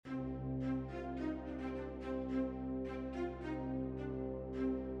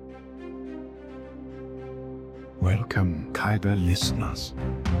Welcome, Kyber listeners.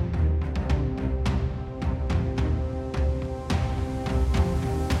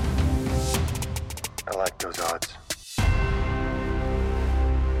 I like those odds.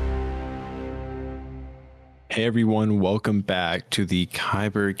 Hey everyone, welcome back to the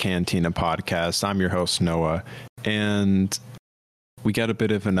Kyber Cantina podcast. I'm your host, Noah, and we got a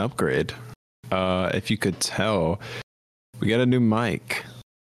bit of an upgrade. If you could tell, we got a new mic.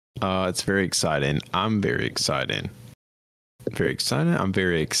 It's very exciting. I'm very excited. I'm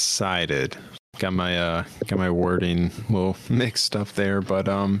very excited. Got my wording a little mixed up there, but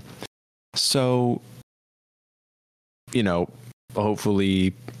so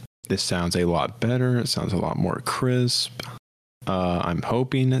hopefully this sounds a lot better. It sounds a lot more crisp. I'm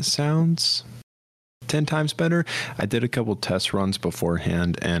hoping it sounds 10 times better. I did a couple test runs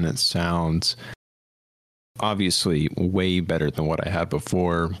beforehand, and it sounds obviously way better than what I had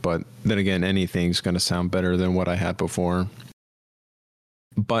before. But then again, anything's going to sound better than what I had before.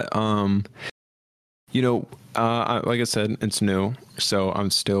 But, like I said, it's new. So I'm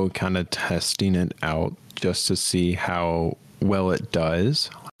still kind of testing it out just to see how well it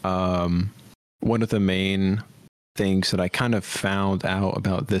does. One of the main things that I kind of found out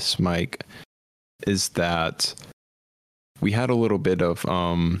about this mic is that we had a little bit of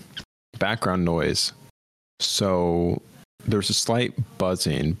background noise. So there's a slight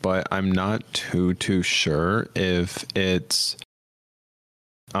buzzing, but I'm not too sure if it's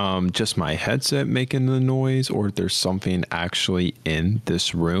just my headset making the noise or if there's something actually in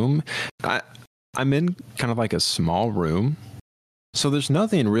this room. I'm in kind of like a small room. So there's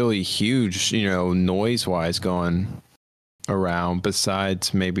nothing really huge, noise-wise going around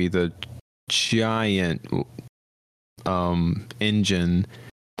besides maybe the giant engine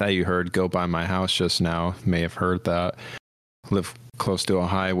that you heard go by my house just now. May have heard that. Live close to a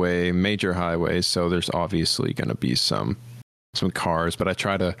highway, major highway, so there's obviously going to be some cars, but I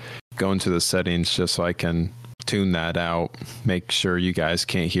try to go into the settings just so I can tune that out, make sure you guys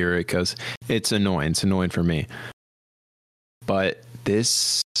can't hear it because it's annoying. It's annoying for me. But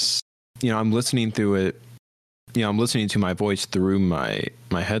this, I'm listening through it. I'm listening to my voice through my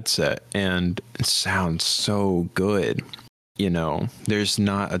headset, and it sounds so good. There's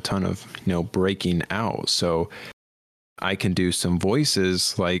not a ton of, breaking out. So I can do some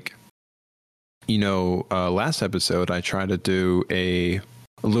voices like, last episode, I tried to do a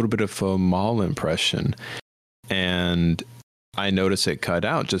little bit of a Maul impression, and I noticed it cut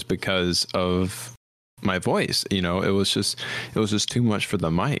out just because of my voice. It was just too much for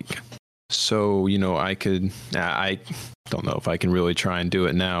the mic. So, I don't know if I can really try and do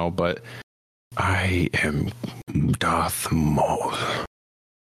it now, but I am Darth Maul.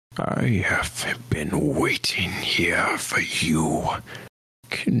 I have been waiting here for you,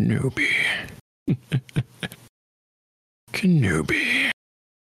 Kenobi. Kenobi.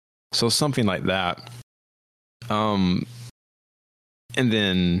 So something like that. And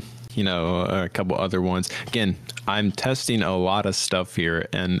then, a couple other ones. Again, I'm testing a lot of stuff here,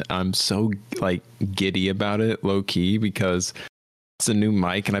 and I'm so giddy about it, low key, because it's a new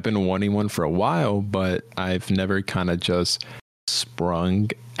mic and I've been wanting one for a while, but I've never kind of just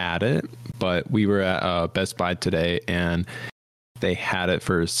sprung at it. But we were at Best Buy today, and they had it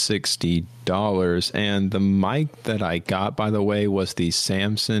for $60. And the mic that I got, by the way, was the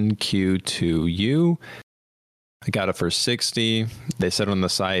Samson Q2U. I got it for $60. They said on the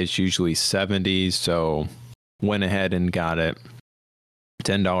site it's usually $70, so went ahead and got it.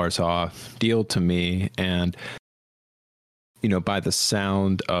 $10 off, deal to me. And by the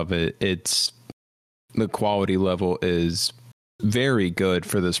sound of it, the quality level is very good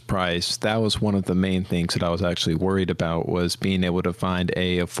for this price. That was one of the main things that I was actually worried about, was being able to find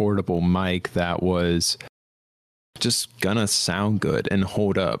a affordable mic that was just gonna sound good and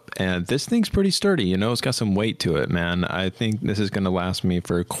hold up. And this thing's pretty sturdy, it's got some weight to it, man. I think this is gonna last me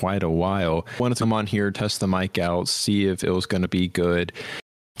for quite a while. I wanted to come on here, test the mic out, see if it was gonna be good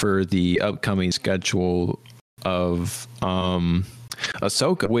for the upcoming schedule of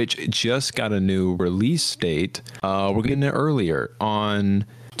Ahsoka, which just got a new release date. We're getting it earlier on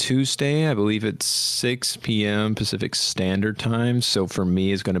Tuesday. I believe it's 6 p.m. Pacific Standard Time. So for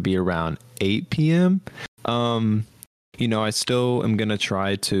me, it's going to be around 8 p.m. I still am going to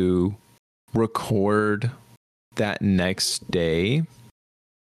try to record that next day.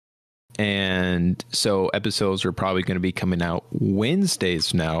 And so episodes are probably going to be coming out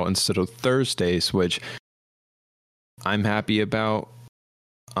Wednesdays now instead of Thursdays, which I'm happy about.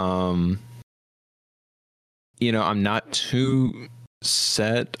 I'm not too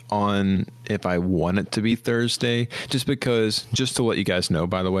set on if I want it to be Thursday, just to let you guys know,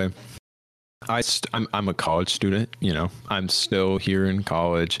 by the way, I'm a college student. You know, I'm still here in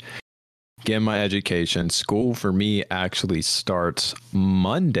college, getting my education. School for me actually starts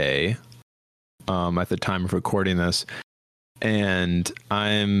Monday, at the time of recording this, and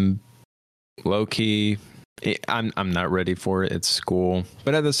I'm low key. I'm not ready for it. It's school,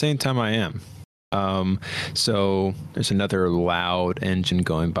 but at the same time, I am. So there's another loud engine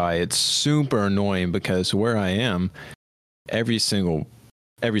going by. It's super annoying because where I am, every single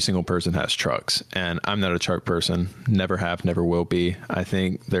person has trucks, and I'm not a truck person. Never have, never will be. I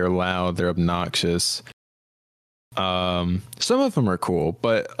think they're loud, they're obnoxious. Some of them are cool,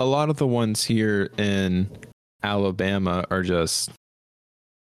 but a lot of the ones here in Alabama are just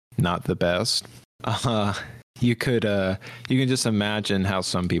not the best. You can just imagine how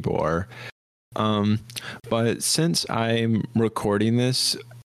some people are. But since I'm recording this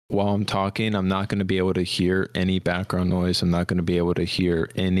while I'm talking, I'm not going to be able to hear any background noise. I'm not going to be able to hear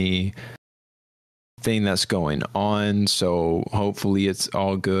anything that's going on. So hopefully it's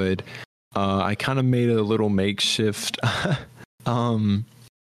all good. I kind of made a little makeshift,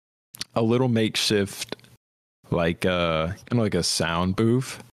 like kind of like a sound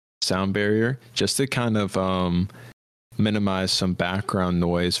booth, sound barrier, just to kind of minimize some background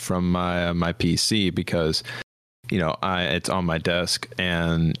noise from my PC, because you know it's on my desk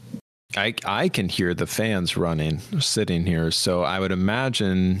and I can hear the fans running sitting here, so I would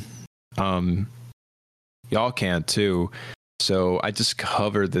imagine y'all can too. So I just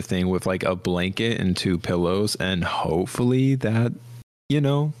covered the thing with like a blanket and 2 pillows, and hopefully that, you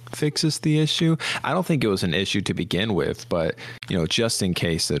know, fixes the issue. I don't think it was an issue to begin with, but, you know, just in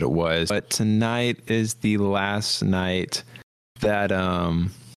case that it was. But tonight is the last night that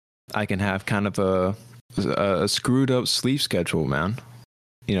I can have kind of a screwed up sleep schedule, man.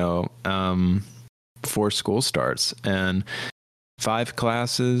 You know, before school starts. And 5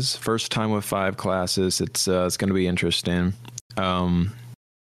 classes, first time with 5 classes. It's going to be interesting. But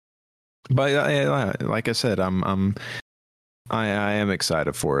like I said, I am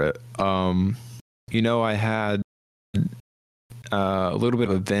excited for it. You know, I had a little bit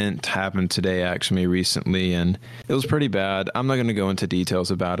of an event happen today, actually, recently, and it was pretty bad. I'm not going to go into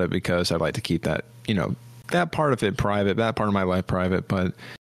details about it because I'd like to keep that, you know, that part of it private, that part of my life private, but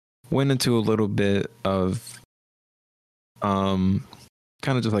went into a little bit of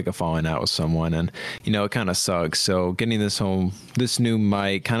kind of just like a falling out with someone, and you know, it kind of sucks. So getting this new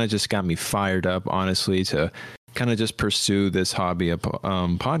mic kind of just got me fired up, honestly, to kind of just pursue this hobby of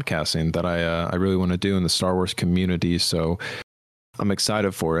podcasting that I really want to do in the Star Wars community. So I'm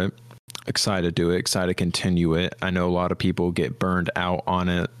excited for it, excited to do it, excited to continue it. I know a lot of people get burned out on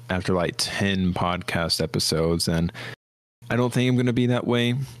it after like 10 podcast episodes, and I don't think I'm going to be that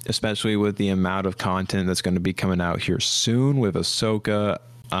way, especially with the amount of content that's going to be coming out here soon with Ahsoka.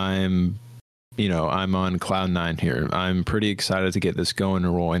 I'm on cloud 9 here. I'm pretty excited to get this going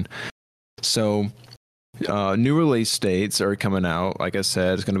and rolling. So new release dates are coming out. Like I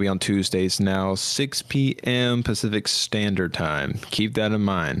said, it's going to be on Tuesdays now, 6 p.m. Pacific Standard Time. Keep that in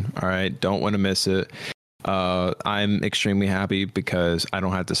mind. All right. Don't want to miss it. I'm extremely happy because I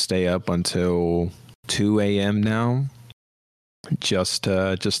don't have to stay up until 2 a.m. now just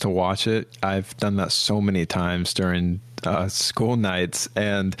to watch it. I've done that so many times during school nights,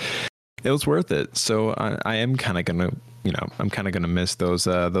 and it was worth it. So I am kind of gonna, you know, I'm kind of gonna miss those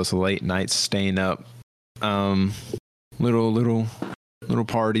late nights staying up, little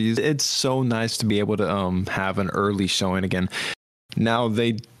parties. It's so nice to be able to have an early showing again. Now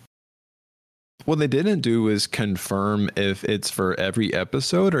what they didn't do is confirm if it's for every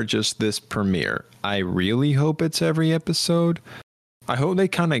episode or just this premiere. I really hope it's every episode. I hope they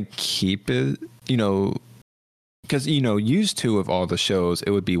kind of keep it, you know, because, you know, used to of all the shows,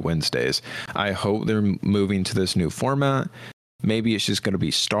 it would be Wednesdays. I hope they're moving to this new format. Maybe it's just going to be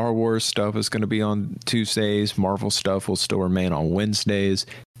Star Wars stuff is going to be on Tuesdays. Marvel stuff will still remain on Wednesdays.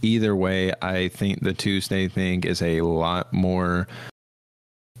 Either way, I think the Tuesday thing is a lot more...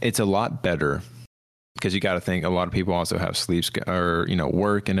 It's a lot better, because you got to think a lot of people also have or, you know,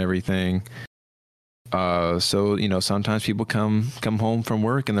 work and everything. So, you know, sometimes people come home from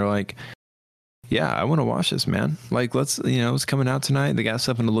work and they're like, yeah, I want to watch this, man. Like, it's coming out tonight. They got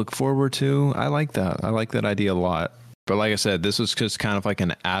something to look forward to. I like that. I like that idea a lot. But like I said, this was just kind of like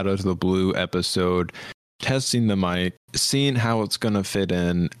an out of the blue episode, testing the mic, seeing how it's going to fit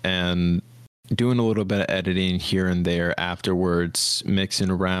in, and doing a little bit of editing here and there afterwards, mixing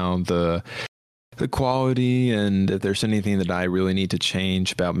around the quality, and if there's anything that I really need to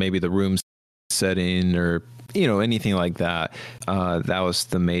change about maybe the room setting or, you know, anything like that. That was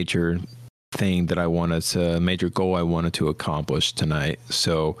the major thing that major goal I wanted to accomplish tonight.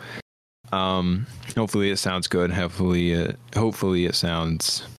 So Hopefully it sounds good. Hopefully it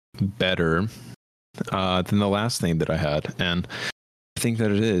sounds better than the last thing that I had, and I think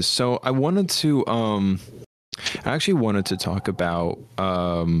that it is. So I actually wanted to talk about.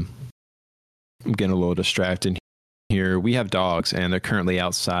 I'm getting a little distracted here. We have dogs, and they're currently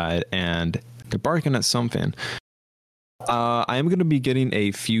outside, and they're barking at something. I am going to be getting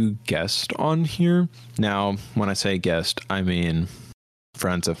a few guests on here. Now, when I say guest, I mean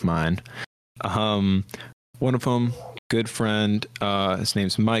friends of mine. One of them, good friend, his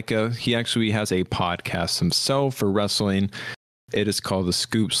name's Micah. He actually has a podcast himself for wrestling. It is called the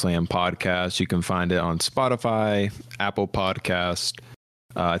Scoop Slam Podcast. You can find it on Spotify, Apple Podcast,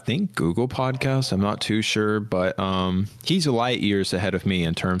 I think Google Podcast. I'm not too sure, but he's light years ahead of me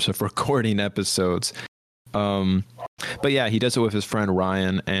in terms of recording episodes. But yeah, he does it with his friend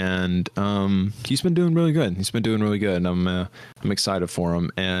Ryan, and he's been doing really good. And I'm excited for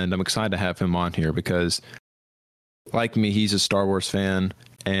him, and I'm excited to have him on here because, like me, he's a Star Wars fan,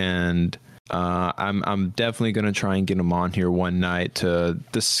 and I'm definitely going to try and get him on here one night to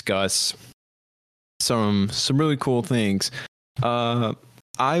discuss some really cool things. I'm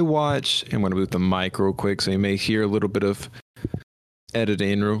going to move the mic real quick, so you may hear a little bit of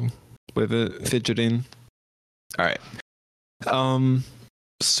editing with it, fidgeting. All right.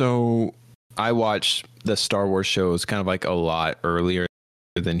 So I watch the Star Wars shows kind of like a lot earlier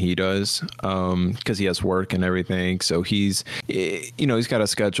than he does, because he has work and everything. So he's got a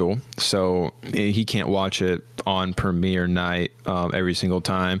schedule, so he can't watch it on premiere night every single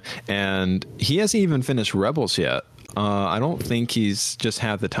time. And he hasn't even finished Rebels yet. I don't think he's just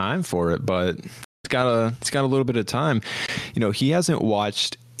had the time for it, but it's got a little bit of time. He hasn't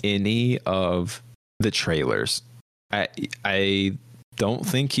watched any of the trailers. I don't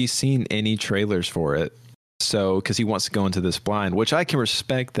think he's seen any trailers for it. So, because he wants to go into this blind, which I can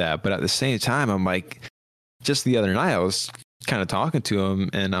respect that. But at the same time, I'm like, just the other night, I was kind of talking to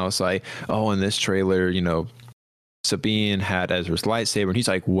him, and I was like, oh, in this trailer, Sabine had Ezra's lightsaber. And he's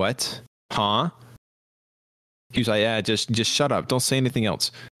like, what? Huh? He was like, yeah, just shut up. Don't say anything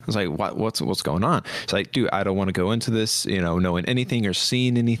else. I was like, what's going on? It's like, dude, I don't want to go into this, knowing anything or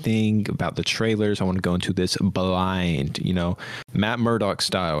seeing anything about the trailers. I want to go into this blind, Matt Murdock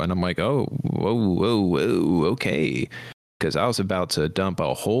style. And I'm like, oh, whoa, okay. Because I was about to dump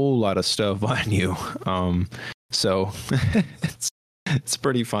a whole lot of stuff on you. So it's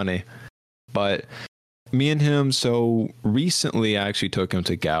pretty funny. But me and him, so recently I actually took him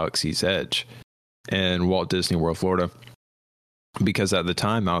to Galaxy's Edge in Walt Disney World, Florida, because at the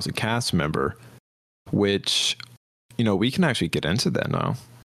time I was a cast member, which, we can actually get into that now.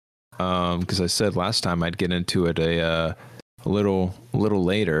 Because I said last time I'd get into it a little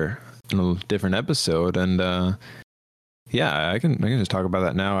later in a different episode, and yeah, I can just talk about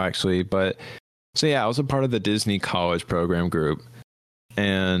that now actually. But so yeah, I was a part of the Disney College program group,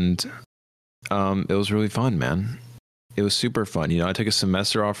 and it was really fun, man. It was super fun. I took a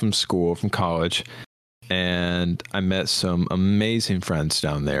semester off from college, and I met some amazing friends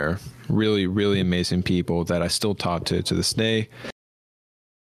down there. Really, really amazing people that I still talk to this day.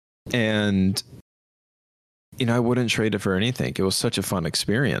 And, I wouldn't trade it for anything. It was such a fun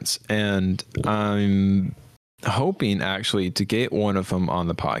experience. And I'm hoping actually to get one of them on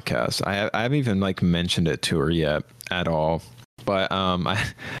the podcast. I haven't even mentioned it to her yet at all. But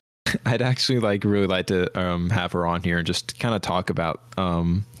I'd actually really like to have her on here and just kind of talk about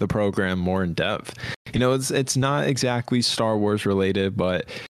the program more in depth. It's not exactly Star Wars related, but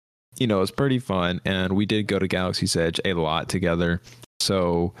it's pretty fun. And we did go to Galaxy's Edge a lot together.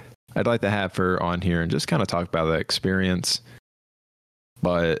 So I'd like to have her on here and just kind of talk about that experience.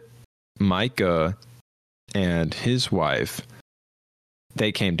 But Micah and his wife,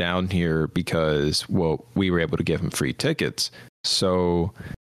 they came down here because, we were able to give them free tickets. So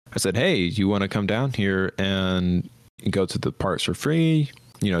I said, hey, you want to come down here and go to the parks for free?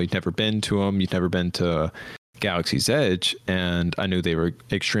 You've never been to them. You've never been to Galaxy's Edge. And I knew they were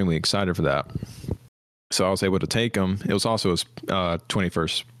extremely excited for that. So I was able to take them. It was also his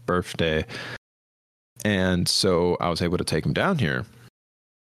 21st birthday. And so I was able to take him down here.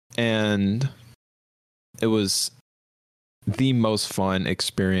 And it was the most fun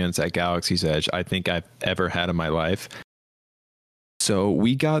experience at Galaxy's Edge I think I've ever had in my life. So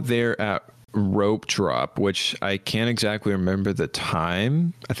we got there at rope drop, which I can't exactly remember the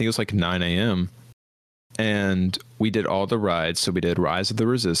time. I think it was 9 a.m. And we did all the rides. So we did Rise of the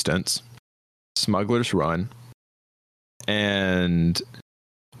Resistance, Smuggler's Run, and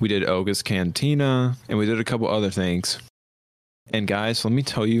we did Oga's Cantina, and we did a couple other things. And guys, let me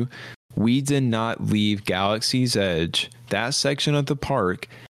tell you, we did not leave Galaxy's Edge, that section of the park,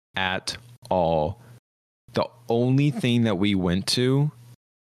 at all. The only thing that we went to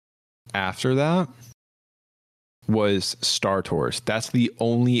after that was Star Tours. That's the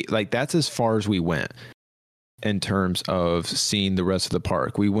only, like, that's as far as we went in terms of seeing the rest of the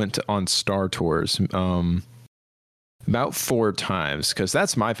park. We went on Star Tours about 4 times because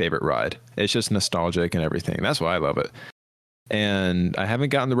that's my favorite ride. It's just nostalgic and everything. That's why I love it. And I haven't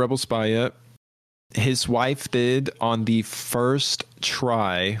gotten the Rebel Spy yet. His wife did on the first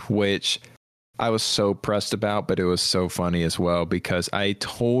try, which I was so pressed about, but it was so funny as well because I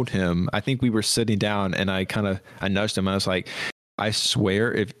told him, I think we were sitting down and I nudged him. I was like, I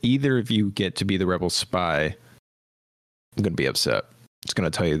swear if either of you get to be the Rebel Spy, I'm going to be upset. Just going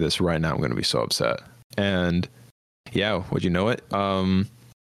to tell you this right now. I'm going to be so upset. And yeah, would you know it?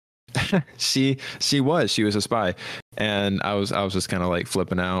 She was a spy, and I was just kind of like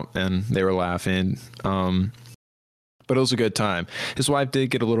flipping out, and they were laughing. But it was a good time. His wife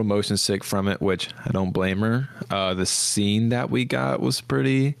did get a little motion sick from it, which I don't blame her. The scene that we got was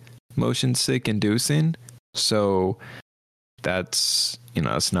pretty motion sick inducing, so that's,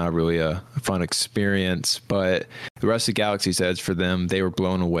 it's not really a fun experience. But the rest of Galaxy's Edge, for them, they were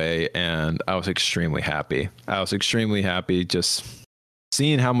blown away, and I was extremely happy. Just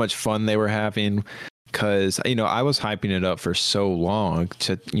seeing how much fun they were having, because I was hyping it up for so long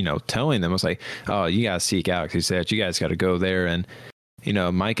to telling them, I was like, oh, you gotta see Galaxy's Edge, you guys gotta go there. And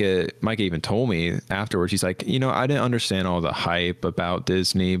Micah even told me afterwards, he's like, I didn't understand all the hype about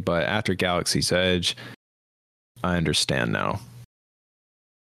Disney, but after Galaxy's Edge, I understand now.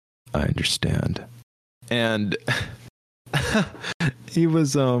 I understand. And he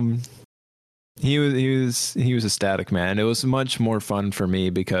was ecstatic, man. It was much more fun for me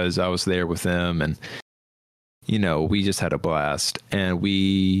because I was there with them, and we just had a blast, and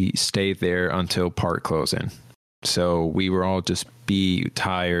we stayed there until park closing. So we were all just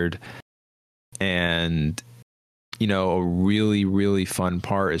tired, and a really, really fun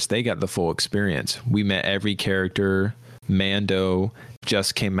part is they got the full experience. We met every character. Mando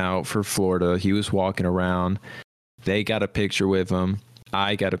just came out for Florida. He was walking around. They got a picture with him.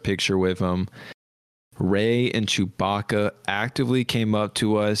 I got a picture with him. Rey and Chewbacca actively came up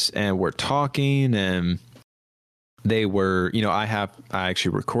to us and were talking, and they were, I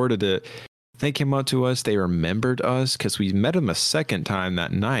actually recorded it. They came up to us. They remembered us because we met them a second time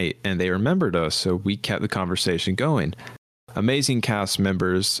that night, and they remembered us. So we kept the conversation going. Amazing cast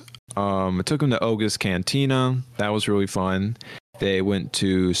members. I took them to Oga's Cantina. That was really fun. They went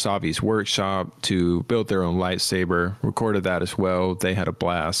to Savi's workshop to build their own lightsaber. Recorded that as well. They had a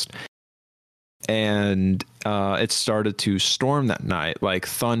blast. And it started to storm that night, like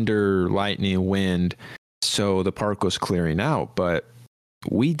thunder, lightning, wind. So the park was clearing out, but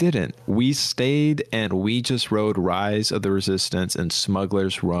we didn't. We stayed, and we just rode Rise of the Resistance and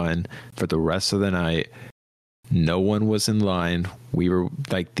Smuggler's Run for the rest of the night. No one was in line. We were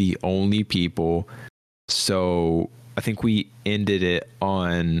like the only people. So I think we ended it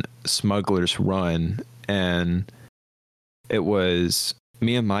on Smuggler's Run, and it was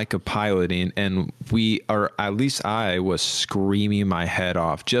me and Micah piloting, and at least I was screaming my head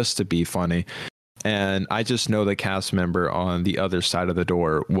off just to be funny. And I just know the cast member on the other side of the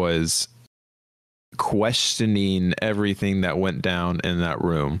door was questioning everything that went down in that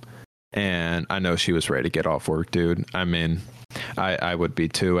room. And I know she was ready to get off work, dude. I mean, I would be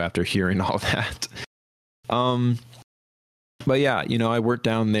too after hearing all that. But yeah, I worked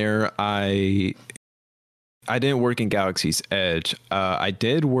down there. I didn't work in Galaxy's Edge. I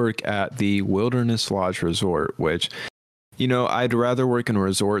did work at the Wilderness Lodge Resort, which, I'd rather work in a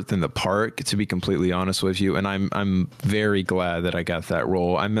resort than the park, to be completely honest with you. And I'm very glad that I got that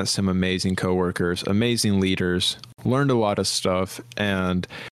role. I met some amazing coworkers, amazing leaders, learned a lot of stuff, and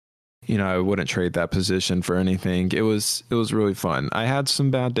I wouldn't trade that position for anything. It was really fun. I had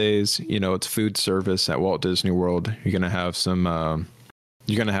some bad days. It's food service at Walt Disney World. You're gonna have some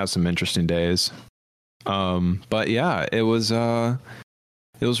interesting days. But yeah, it was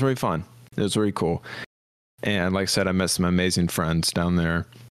really fun. It was really cool. And like I said, I met some amazing friends down there.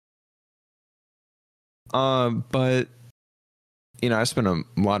 But I spent a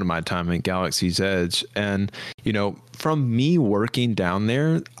lot of my time in Galaxy's Edge, and from me working down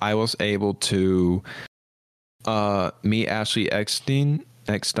there, I was able to meet Ashley Eckstein,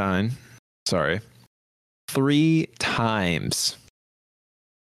 3 times.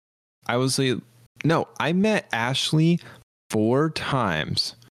 I met Ashley 4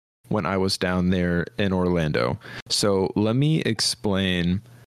 times when I was down there in Orlando. So let me explain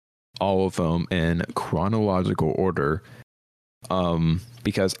all of them in chronological order.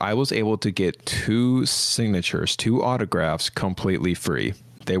 Because I was able to get 2 signatures, 2 autographs completely free.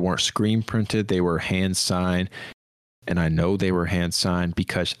 They weren't screen printed, they were hand signed. And I know they were hand signed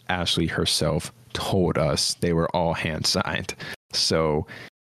because Ashley herself told us they were all hand signed. So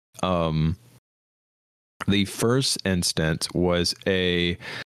the first instance was a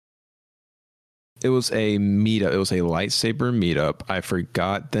meetup. It was a lightsaber meetup. I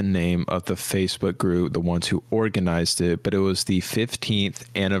forgot the name of the Facebook group, the ones who organized it, but it was the 15th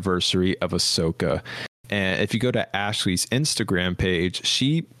anniversary of Ahsoka. And if you go to Ashley's Instagram page,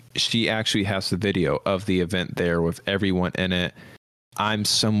 she actually has the video of the event there with everyone in it. I'm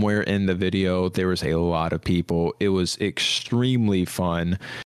somewhere in the video. There was a lot of people. It was extremely fun.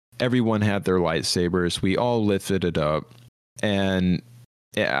 Everyone had their lightsabers. We all lifted it up. And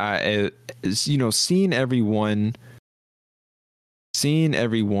seeing everyone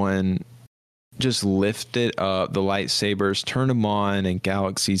just lift it up, the lightsabers, turn them on in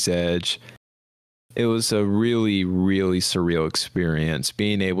Galaxy's Edge. It was a really, really surreal experience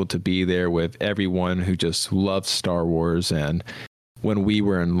being able to be there with everyone who just loves Star Wars. And when we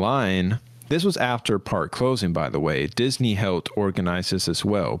were in line, this was after park closing, by the way. Disney helped organize this as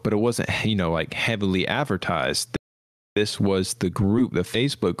well, but it wasn't, like heavily advertised. This was the group, the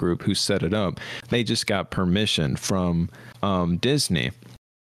Facebook group who set it up. They just got permission from Disney.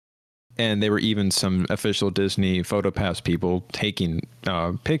 And there were even some official Disney PhotoPass people taking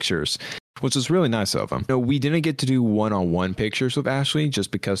pictures, which was really nice of them. We didn't get to do one-on-one pictures with Ashley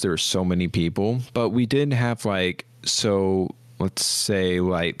just because there were so many people, but we did have let's say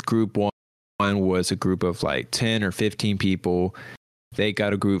group one was a group of 10 or 15 people. They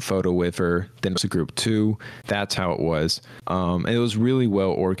got a group photo with her. Then it was a group 2. That's how it was. It was really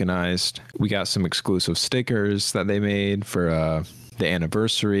well organized. We got some exclusive stickers that they made for the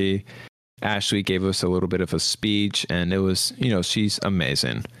anniversary. Ashley gave us a little bit of a speech, and it was, she's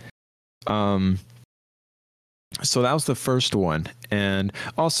amazing. So that was the first one. And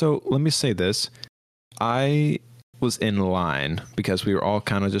also, let me say this. I was in line because we were all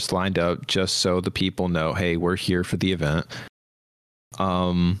kind of just lined up just so the people know, hey, we're here for the event.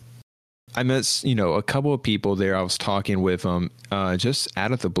 I met, a couple of people there. I was talking with them just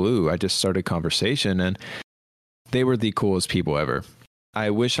out of the blue. I just started conversation, and they were the coolest people ever. I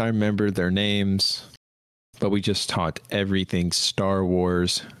wish I remembered their names, but we just talked everything Star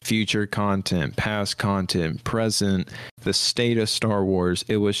Wars, future content, past content, present, the state of Star Wars.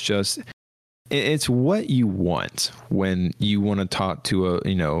 It was just, it's what you want when you want to talk to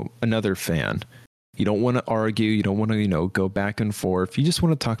another fan. You don't want to argue. You don't want to, go back and forth. You just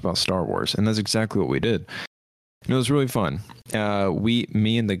want to talk about Star Wars. And that's exactly what we did. And it was really fun.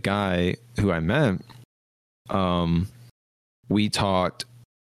 Me and the guy who I met, we talked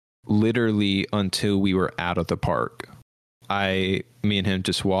literally until we were out of the park. Me and him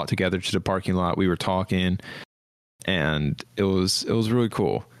just walked together to the parking lot. We were talking, and it was really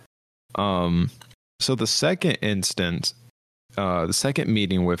cool. So the second instance, the second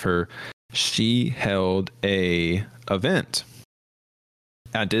meeting with her, she held a event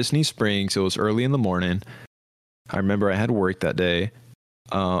at Disney Springs. It was early in the morning. I remember I had work that day.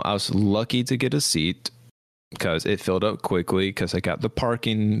 I was lucky to get a seat because it filled up quickly because I got the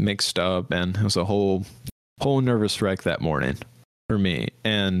parking mixed up, and it was a whole nervous wreck that morning for me.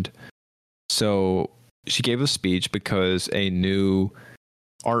 And so she gave a speech because a new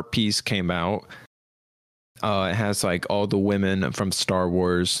art piece came out. It has all the women from Star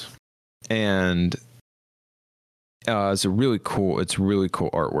Wars, and it's really cool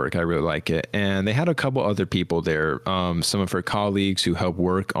artwork. I really like it. And they had a couple other people there, some of her colleagues who helped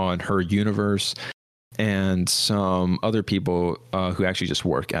work on her universe, and some other people who actually just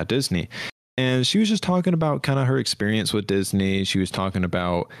work at Disney. And she was just talking about kind of her experience with Disney. She was talking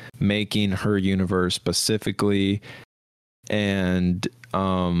about making her universe specifically, and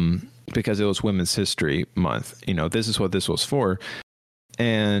because it was Women's History Month, this is what this was for.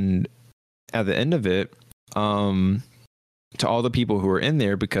 And at the end of it, to all the people who were in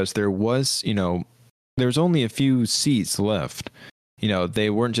there, because there was only a few seats left. They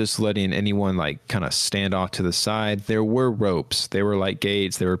weren't just letting anyone kind of stand off to the side. There were ropes. There were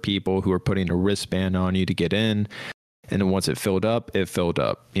gates. There were people who were putting a wristband on you to get in. And then once it filled up, it filled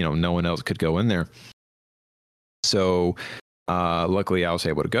up. No one else could go in there. So luckily I was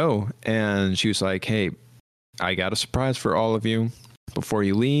able to go. And she was like, hey, I got a surprise for all of you. Before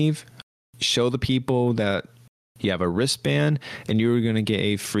you leave, show the people that you have a wristband, and you're going to get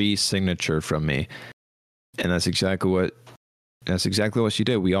a free signature from me. And that's exactly what she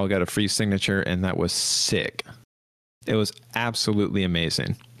did. We all got a free signature, and that was sick. It was absolutely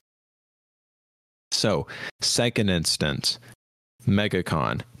amazing. So, second instance,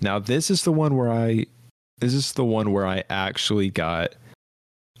 MegaCon. Now, this is the one where I actually got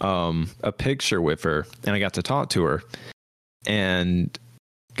a picture with her, and I got to talk to her. And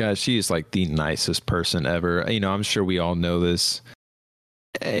guys, she is like the nicest person ever. You know, I'm sure we all know this.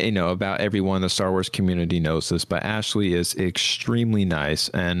 You know, about everyone in the Star Wars community knows this, but Ashley is extremely nice.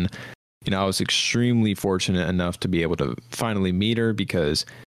 And, you know, I was extremely fortunate enough to be able to finally meet her, because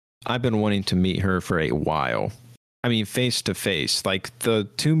I've been wanting to meet her for a while. I mean, face to face. Like, the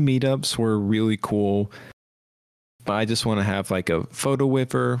 2 meetups were really cool, but I just want to have like a photo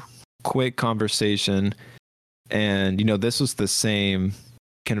with her, quick conversation. And, you know, this was the same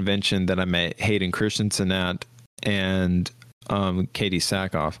convention that I met Hayden Christensen at, and Katie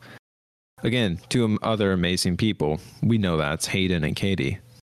Sackhoff. Again, 2 other amazing people. We know that's Hayden and Katie.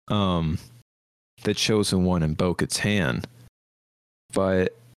 The chosen one in Bo-Katan.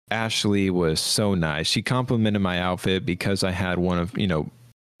 But Ashley was so nice. She complimented my outfit because I had one of, you know,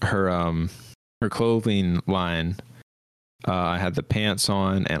 her clothing line. I had the pants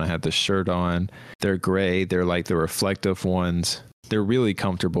on and I had the shirt on. They're gray. They're like the reflective ones. They're really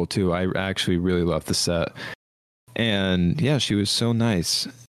comfortable too. I actually really love the set. And yeah, she was so nice.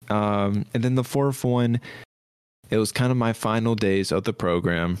 And then the 4th one, it was kind of my final days of the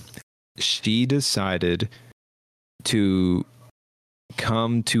program. She decided to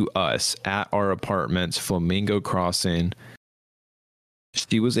come to us at our apartments, Flamingo Crossing.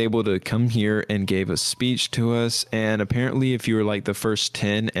 She was able to come here and gave a speech to us. And apparently, if you were like the first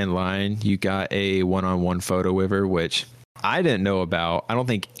 10 in line, you got a one-on-one photo with her, which I didn't know about. I don't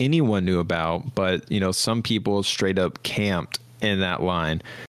think anyone knew about, but, you know, some people straight up camped in that line.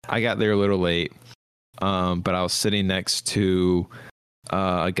 I got there a little late, but I was sitting next to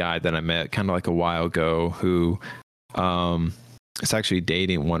a guy that I met kind of like a while ago who is actually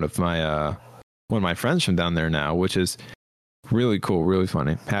dating one of my friends from down there now, which is really cool, really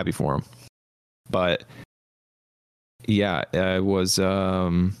funny. Happy for him. But yeah, I was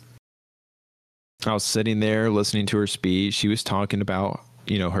sitting there listening to her speech. She was talking about,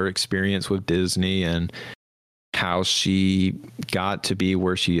 you know, her experience with Disney and how she got to be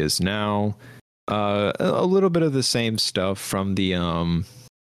where she is now. A little bit of the same stuff from the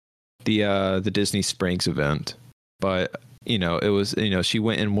Disney Springs event, but you know, it was, you know, she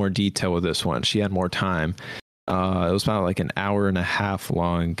went in more detail with this one. She had more time. It was about like an hour and a half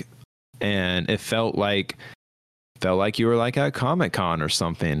long, and it felt like you were like at Comic-Con or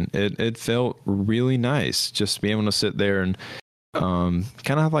something. It felt really nice just being able to sit there and kind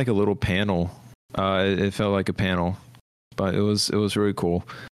of have like a little panel. It felt like a panel, but it was really cool.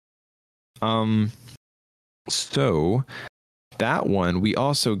 So that one we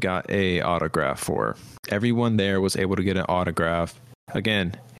also got a autograph for. Everyone there was able to get an autograph.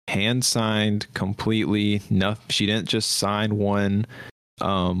 Again, hand signed completely. No, she didn't just sign one,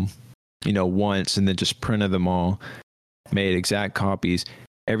 you know, once and then just printed them all. Made exact copies.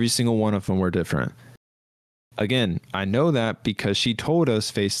 Every single one of them were different. Again, I know that because she told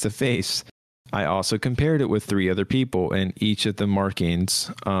us face to face. I also compared it with 3 other people, and each of the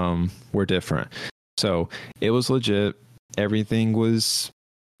markings were different. So it was legit. Everything was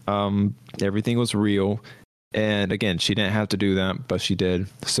real. And again, she didn't have to do that, but she did.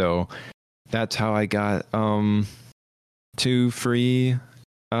 So that's how I got 2 free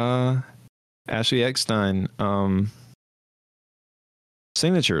Ashley Eckstein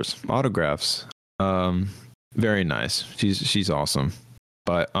signatures, autographs. Very nice. She's awesome.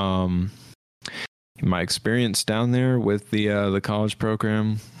 But my experience down there with the college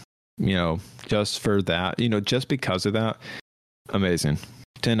program, you know, just for that, you know, just because of that, amazing.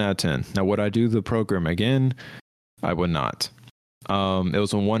 10 out of 10. Now, would I do the program again? I would not. It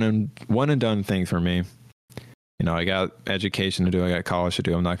was a one and done thing for me. You know, I got education to do. I got college to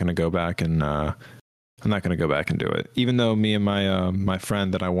do. I'm not going to go back and do it. Even though me and my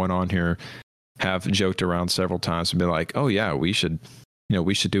friend that I went on here have joked around several times and been like, "Oh yeah, we should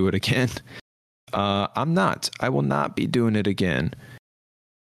do it again." I'm not. I will not be doing it again.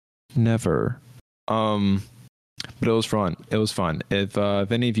 Never. But it was fun. It was fun. If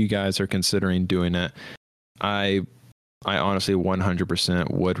any of you guys are considering doing it, I honestly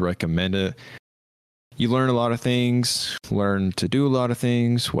 100% would recommend it. You learn a lot of things, learn to do a lot of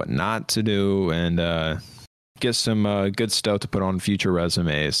things, what not to do, and get some good stuff to put on future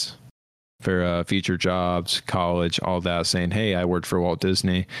resumes for future jobs, college, all that, saying, hey, I worked for Walt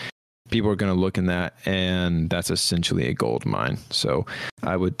Disney. People are going to look in that, and that's essentially a gold mine. So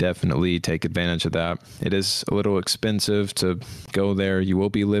I would definitely take advantage of that. It is a little expensive to go there. You will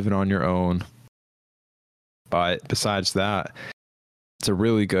be living on your own. But besides that, it's a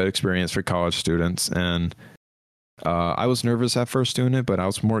really good experience for college students. And I was nervous at first doing it, but I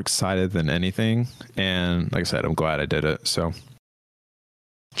was more excited than anything. And like I said, I'm glad I did it. So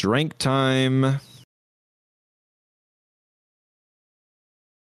Drink time.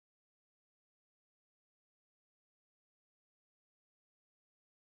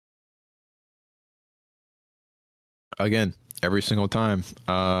 Again, every single time,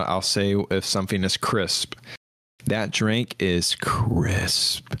 I'll say if something is crisp. That drink is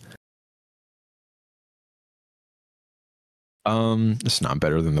crisp. It's not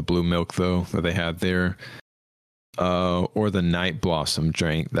better than the blue milk though that they had there, or the Night Blossom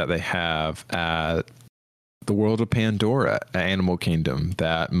drink that they have at the World of Pandora at Animal Kingdom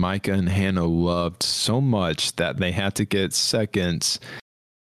that Micah and Hannah loved so much that they had to get seconds.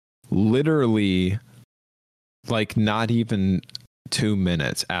 Literally, like not even 2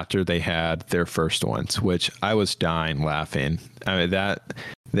 minutes after they had their first ones, which I was dying laughing. I mean that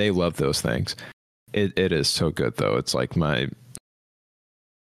they love those things. It is so good though. It's like I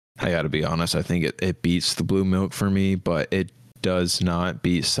gotta be honest, I think it beats the blue milk for me, but it does not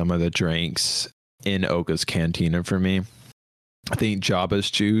beat some of the drinks in Oga's Cantina for me. I think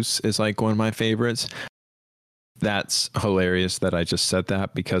Jabba's Juice is like one of my favorites. That's hilarious that I just said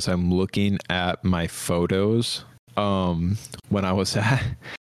that because I'm looking at my photos when I was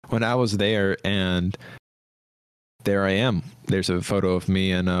there, and there I am. There's a photo of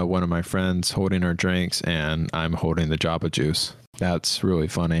me and one of my friends holding our drinks, and I'm holding the Jabba Juice. That's really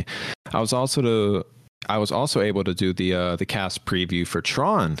funny. I was also able to do the cast preview for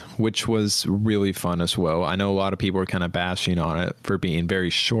Tron, which was really fun as well. I know a lot of people are kind of bashing on it for being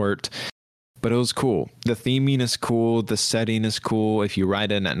very short, but it was cool. The theming is cool. The setting is cool. If you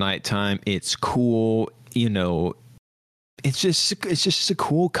ride in at nighttime, it's cool. You know, it's just a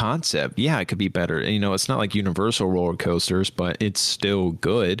cool concept. Yeah, it could be better. You know, it's not like Universal roller coasters, but it's still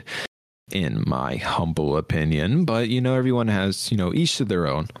good in my humble opinion. But, you know, everyone has, you know, each to their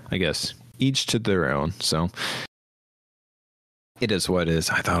own, I guess. Each to their own. So it is what it is.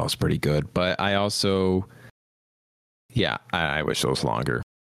 I thought it was pretty good. But I also, yeah, I wish it was longer.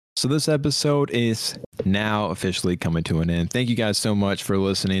 So this episode is now officially coming to an end. Thank you guys so much for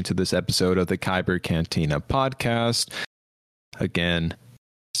listening to this episode of the Kyber Cantina podcast. Again,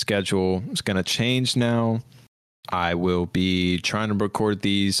 schedule is going to change now. I will be trying to record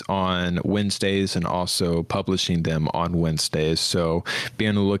these on Wednesdays and also publishing them on Wednesdays. So be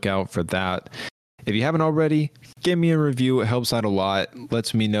on the lookout for that. If you haven't already, give me a review. It helps out a lot.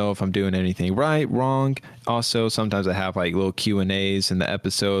 Lets me know if I'm doing anything right, wrong. Also, sometimes I have like little Q&As in the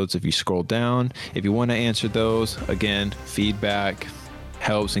episodes. If you scroll down, if you want to answer those, again, feedback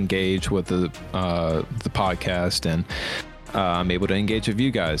helps engage with the podcast, and I'm able to engage with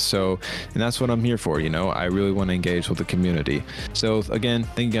you guys. So, and that's what I'm here for. You know, I really want to engage with the community. So again,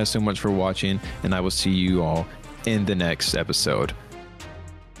 thank you guys so much for watching, and I will see you all in the next episode.